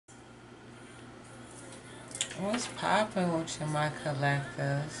What's popping with you, my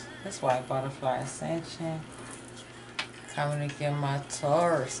collectors? This White Butterfly Ascension coming to get my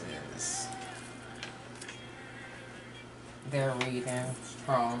Tauruses. They're reading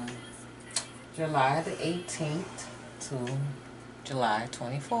from July the 18th to July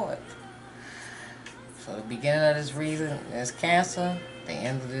 24th. So the beginning of this reading is Cancer. The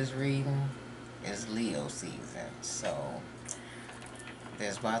end of this reading is Leo season. So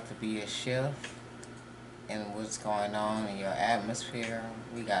there's about to be a shift in what's going on in your atmosphere.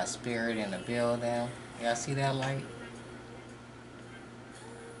 We got spirit in the building. Y'all see that light?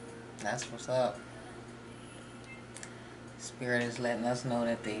 That's what's up. Spirit is letting us know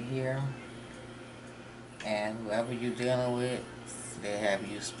that they're here. And whoever you're dealing with, they have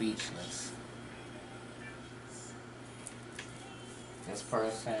you speechless. This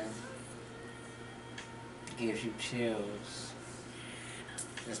person gives you chills.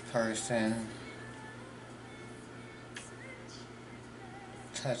 This person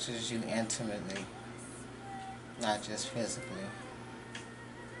touches you intimately, not just physically.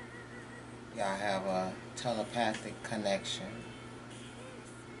 Y'all have a telepathic connection.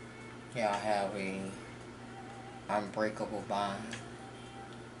 Y'all have a unbreakable bond.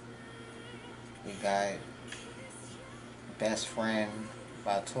 We got Best Friend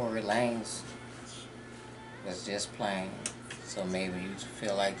by Tory Lanez was just playing. So maybe you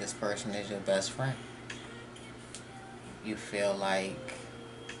feel like this person is your best friend. You feel like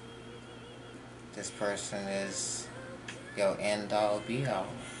this person is your end all be all.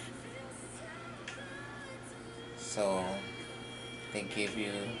 So they give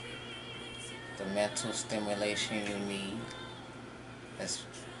you the mental stimulation you need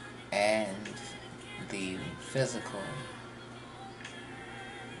and the physical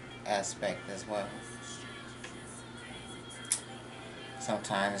aspect as well.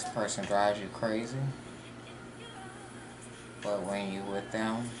 Sometimes this person drives you crazy, but when you with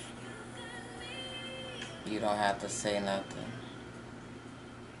them, you don't have to say nothing.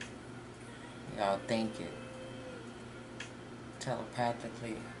 Y'all think it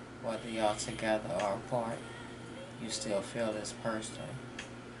telepathically, whether y'all together or apart. You still feel this person.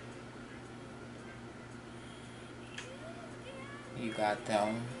 You got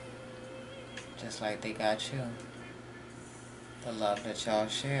them just like they got you. The love that y'all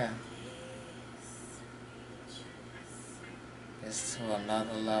share is to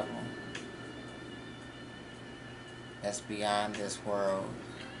another level. It's beyond this world.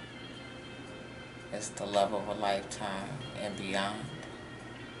 It's the love of a lifetime and beyond.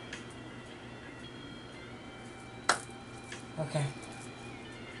 Okay.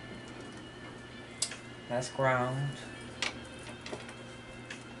 Let's ground.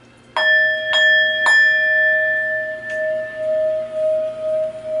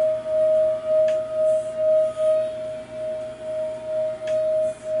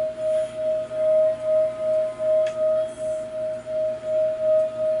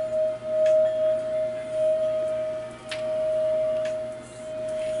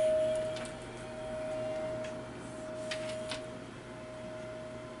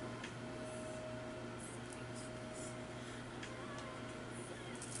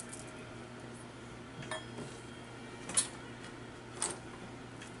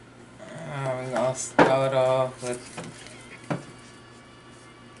 We're gonna start off with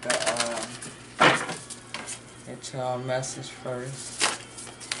get y'all message first.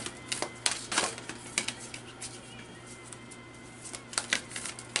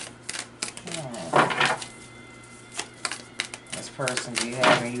 This person be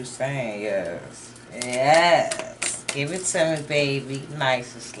having you saying yes. Yes. Give it to me, baby.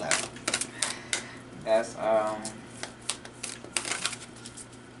 Nice and slow. That's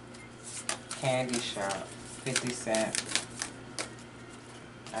candy shop. 50 cents.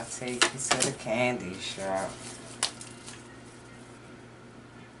 I take you to the candy shop.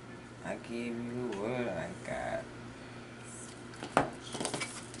 I give you what I got.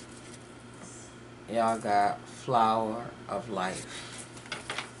 Y'all got flower of life.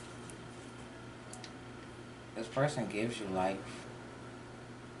 This person gives you life.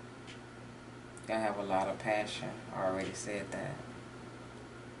 Y'all have a lot of passion. I already said that.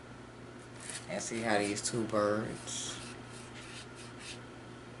 And see how these two birds,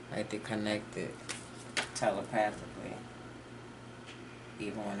 like they're connected telepathically,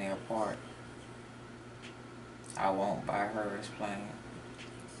 even when they're apart. I Won't by Her is playing.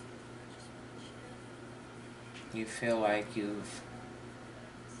 You feel like you've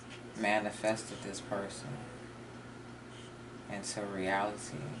manifested this person into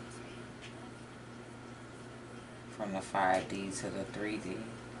reality from the 5D to the 3D.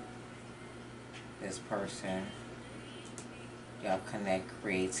 this person, y'all connect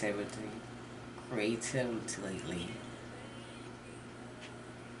creatively.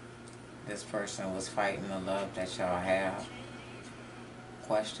 This person was fighting the love that y'all have,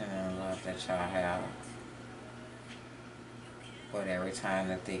 questioning the love that y'all have. But every time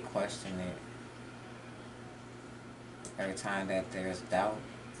that they question it, every time that there's doubt,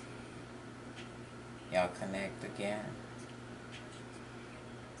 y'all connect again.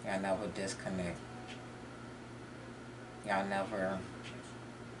 Y'all never disconnect. Y'all never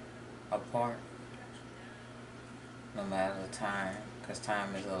apart. No matter the time, because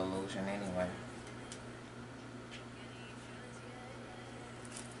time is an illusion anyway.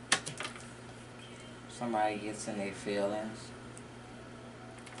 Somebody gets in their feelings.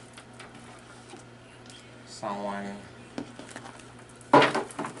 Someone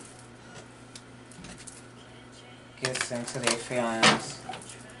gets into their feelings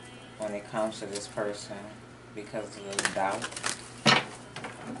when it comes to this person because of the doubt.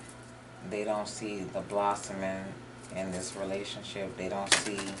 They don't see the blossoming in this relationship. They don't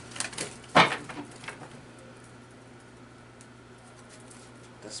see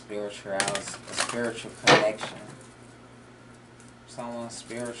the spiritual connection. Someone's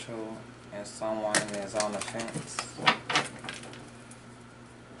spiritual and someone is on the fence.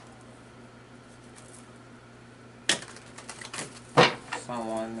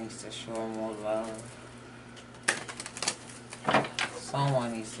 Someone needs to show more love.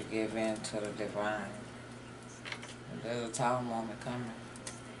 Someone needs to give in to the divine. There's a Tower moment coming.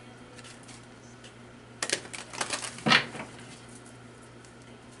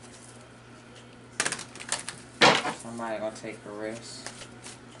 Somebody gonna take a risk.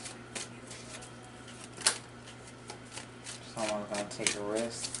 Someone's gonna take a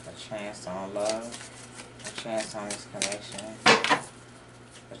risk, a chance on love, a chance on this connection,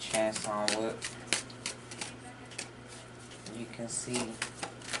 a chance on what you can see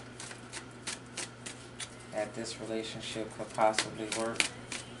that this relationship could possibly work,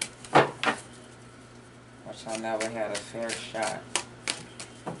 but y'all never had a fair shot.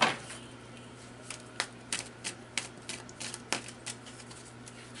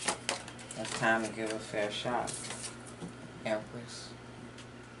 It's time to give a fair shot, Empress.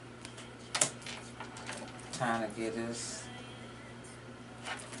 Time to give this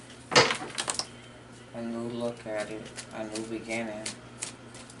a new look at it, a new beginning.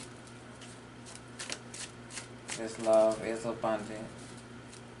 This love is abundant.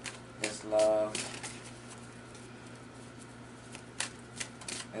 This love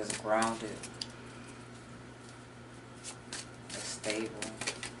is grounded. It's stable.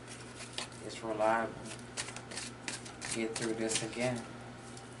 It's reliable. Get through this again.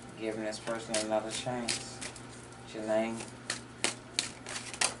 Giving this person another chance. Janae.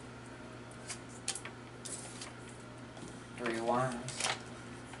 Three of Wands.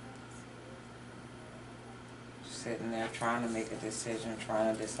 Sitting there trying to make a decision,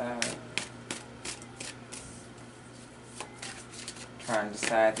 trying to decide. Trying to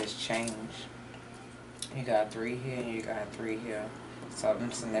decide this change. You got 3 here and you got 3 here. Something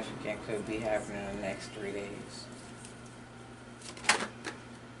significant could be happening in the next 3 days.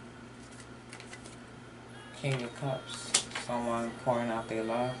 King of Cups. Someone pouring out their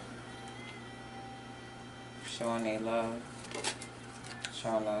love. Showing their love.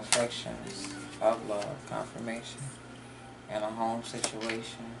 Showing the affections of love, confirmation, and a home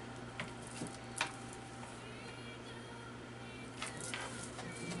situation.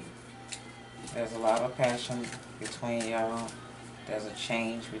 There's a lot of passion between y'all. There's a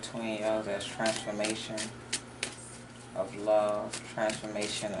change between y'all. There's transformation of love,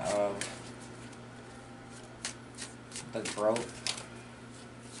 transformation of the growth.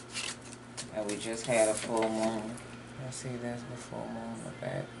 And we just had a full moon. Let's see, there's the full moon in the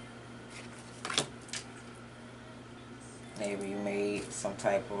back. Maybe you made some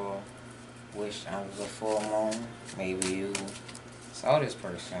type of wish under the full moon. Maybe you saw this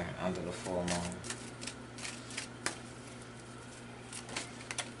person under the full moon.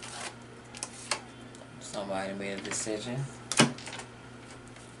 Somebody made a decision.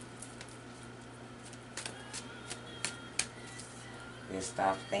 They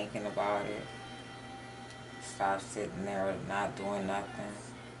stopped thinking about it. Stop sitting there not doing nothing.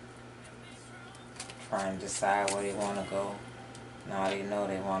 Trying to decide where they want to go. Now they know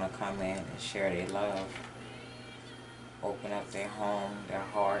they want to come in and share their love. Open up their home, their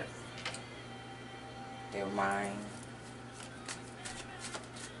heart, their mind.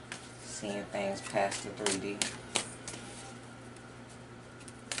 Seeing things past the 3D.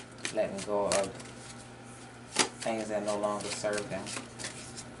 Letting go of things that no longer serve them.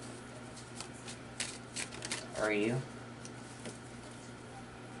 or you.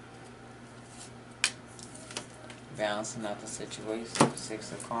 Balancing out the situation.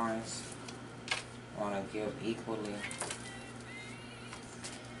 6 of Coins. Want to give equally.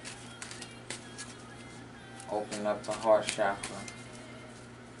 Open up the heart chakra.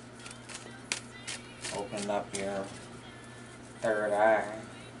 Open up your third eye.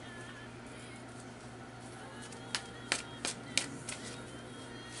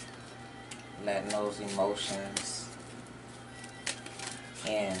 Letting those emotions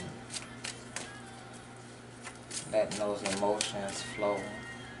in. Letting those emotions flow.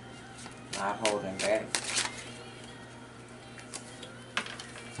 Not holding back.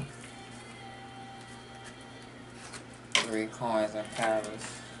 Three coins and paddles.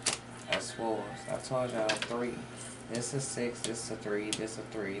 Of swords. I told y'all 3. This is 6, this is a 3, this is a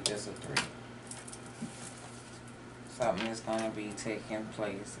 3, this is a 3. Something is going to be taking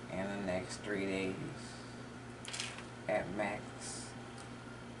place in the next 3 days. At max.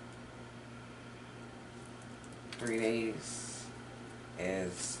 3 days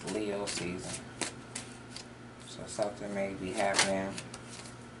is Leo season. So something may be happening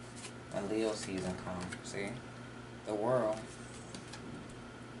when Leo season comes. See? The world.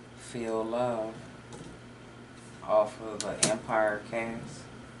 Feel Love off of the Empire cast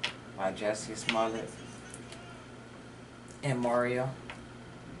by Jesse Smollett and Mario.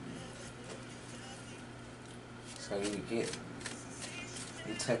 So you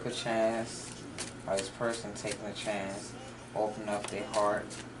took a chance, or this person taking a chance, open up their heart,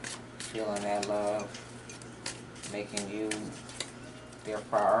 feeling that love, making you their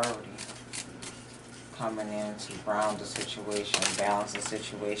priority. Coming in to ground the situation, balance the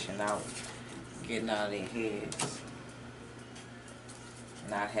situation out, getting out of their heads,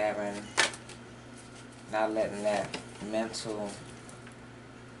 not letting that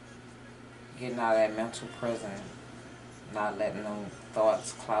getting out of that mental prison, not letting them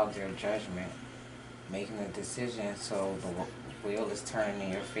thoughts cloud their judgment, making a decision so the wheel is turning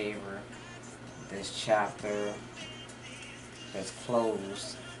in your favor. This chapter is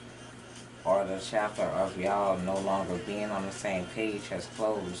closed. Or the chapter of y'all no longer being on the same page has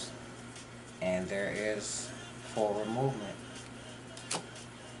closed. And there is forward movement.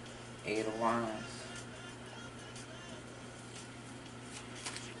 8 of Wands.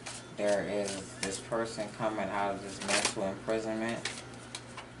 There is this person coming out of this mental imprisonment.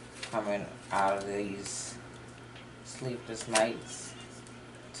 Coming out of these sleepless nights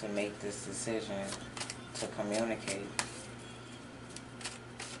to make this decision to communicate.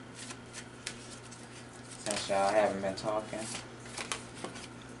 Since y'all haven't been talking.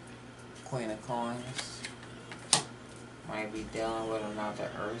 Queen of Coins. Might be dealing with another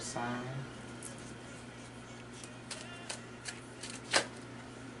earth sign.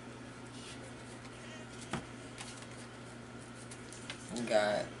 You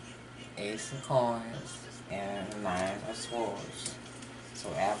got Ace of Coins and 9 of Swords. So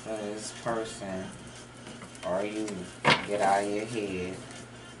after this person or you get out of your head,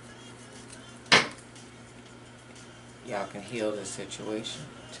 y'all can heal the situation.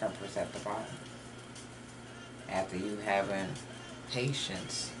 Temperance at the bottom. After you having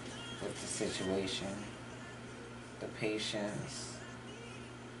patience with the situation, the patience,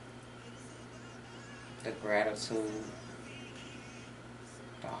 the gratitude,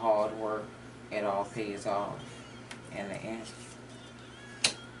 the hard work, it all pays off in the end.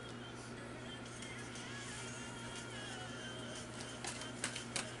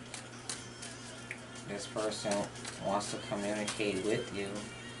 This person wants to communicate with you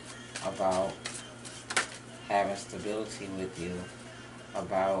about having stability with you,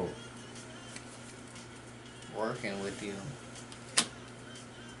 about working with you,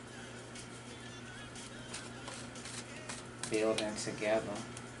 building together,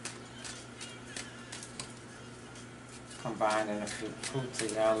 combining the fruits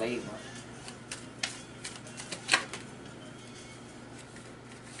of y'all labor.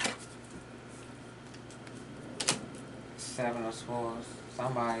 Seven of Swords.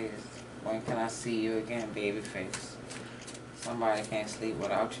 Somebody is, when can I see you again, babyface? Somebody can't sleep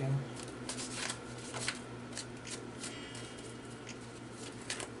without you.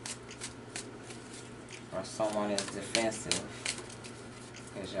 Or someone is defensive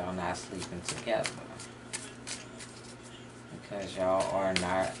because y'all not sleeping together. Because y'all are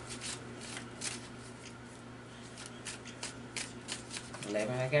not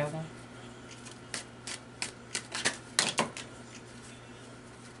living together.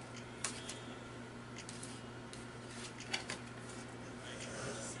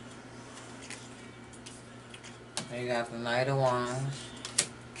 You got the Knight of Wands.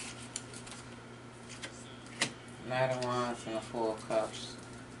 Knight of Wands and the Four of Cups.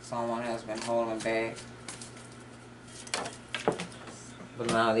 Someone has been holding back, but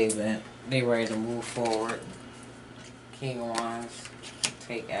now they ready to move forward. King of Wands,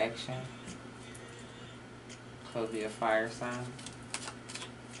 take action. Could be a fire sign.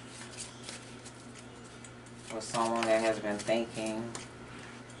 Or someone that has been thinking,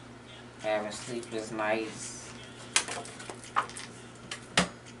 having sleepless nights,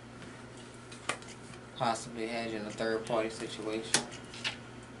 possibly had you in a third party situation.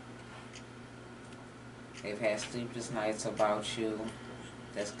 They've had sleepless nights about you,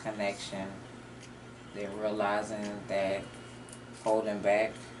 this connection. They're realizing that holding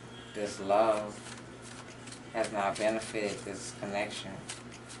back this love has not benefited this connection.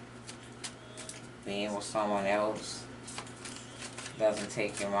 Being with someone else doesn't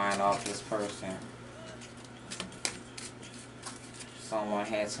take your mind off this person. Someone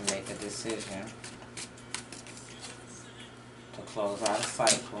had to make a decision to close out a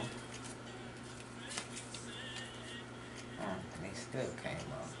cycle. They still came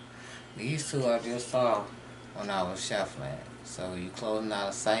up. These two I just saw when I was shuffling. So you closing out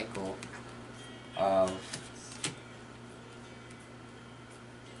a cycle of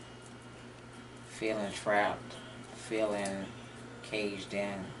feeling trapped, feeling caged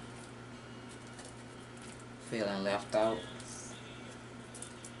in, feeling left out.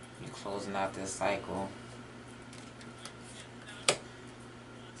 You're closing out this cycle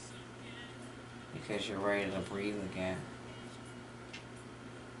because you're ready to breathe again.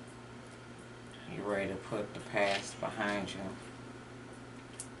 You're ready to put the past behind you.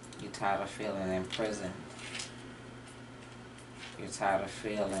 You're tired of feeling in prison. You're tired of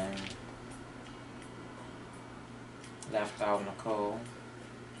feeling left out in the cold.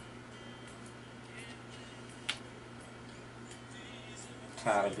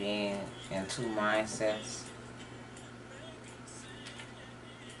 Tired of being in two mindsets.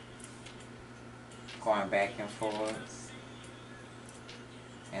 Going back and forth.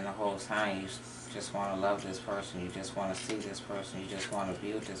 And the whole time you just want to love this person. You just want to see this person. You just want to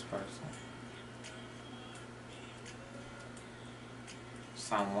be with this person.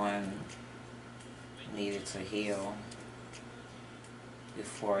 Someone needed to heal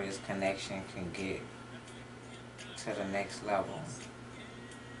before this connection can get to the next level.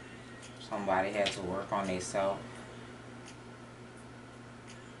 Somebody had to work on themselves,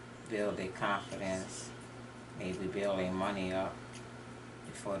 build their confidence, maybe build their money up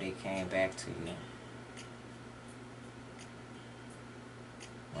before they came back to you.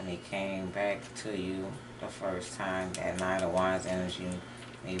 When they came back to you the first time, that Nine of Wands energy,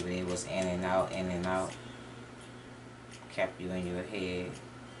 maybe they was in and out, kept you in your head,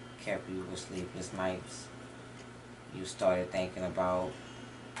 kept you with sleepless nights. You started thinking about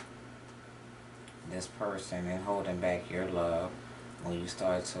this person and holding back your love. When you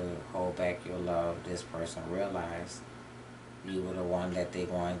started to hold back your love, this person realized you were the one that they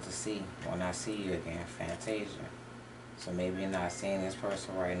wanted to see. When I see you again, Fantasia. So maybe you're not seeing this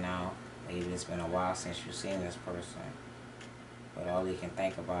person right now. Maybe it's been a while since you've seen this person. But all they can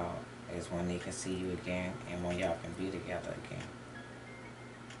think about is when they can see you again and when y'all can be together again.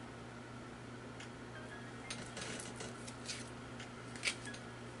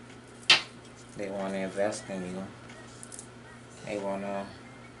 They want to invest in you. They want to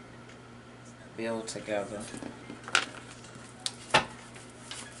build together.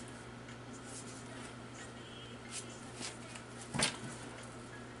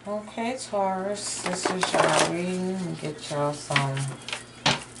 Okay, Taurus, this is y'all reading. Let me get y'all some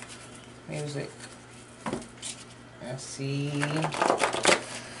music. Let's see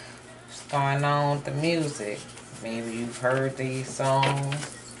what's going on with the music. Maybe you've heard these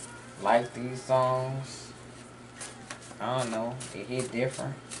songs, like these songs. I don't know, they hit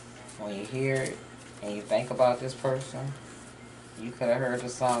different. When you hear it and you think about this person, you could have heard the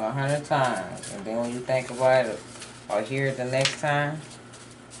song 100 times. And then when you think about it or hear it the next time,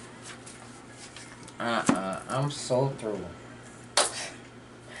 I'm so through.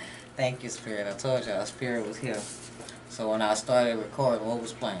 Thank you, Spirit. I told y'all, Spirit was here. So when I started recording, what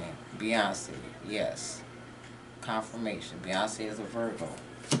was playing? Beyonce. Yes. Confirmation. Beyonce is a Virgo.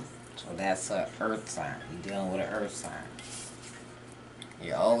 So that's an earth sign. You're dealing with an earth sign.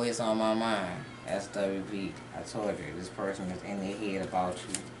 You're always on my mind. SWB. I told you, this person is in their head about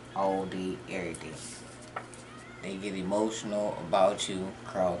you all day, every day. They get emotional about you,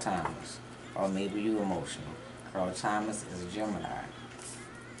 Carl Thomas. Or maybe you emotional. Carl Thomas is a Gemini.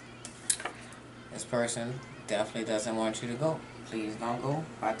 This person definitely doesn't want you to go. Please don't go.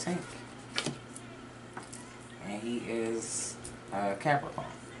 I think. And he is Capricorn.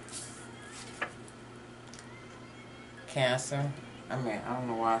 Cancer. I don't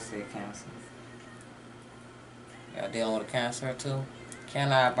know why I said Cancer. Y'all dealing with a Cancer too?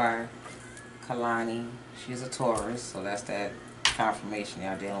 Cannot by Kehlani. She's a Taurus, so that's that confirmation.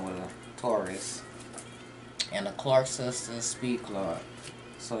 Y'all dealing with a Taurus. And the Clark sisters speak, Lord.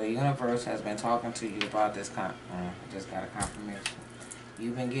 So the universe has been talking to you about this. I just got a confirmation.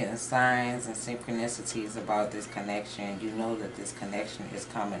 You've been getting signs and synchronicities about this connection. You know that this connection is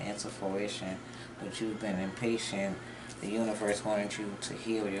coming into fruition, but you've been impatient. The universe wanted you to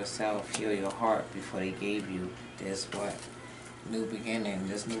heal yourself, heal your heart before they gave you this new beginning,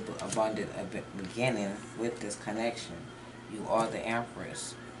 this new abundant beginning with this connection. You are the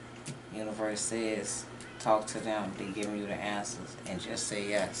Empress. Universe says, talk to them. They're giving you the answers, and just say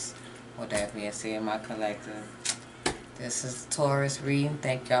yes. With that being said, my collective, this is Taurus reading.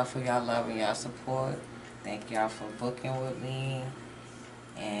 Thank y'all for y'all love and y'all support. Thank y'all for booking with me.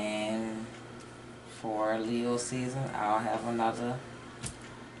 And for Leo season, I'll have another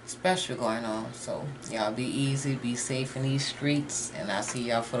special going on. So y'all be easy, be safe in these streets, and I'll see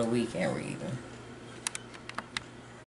y'all for the weekend reading.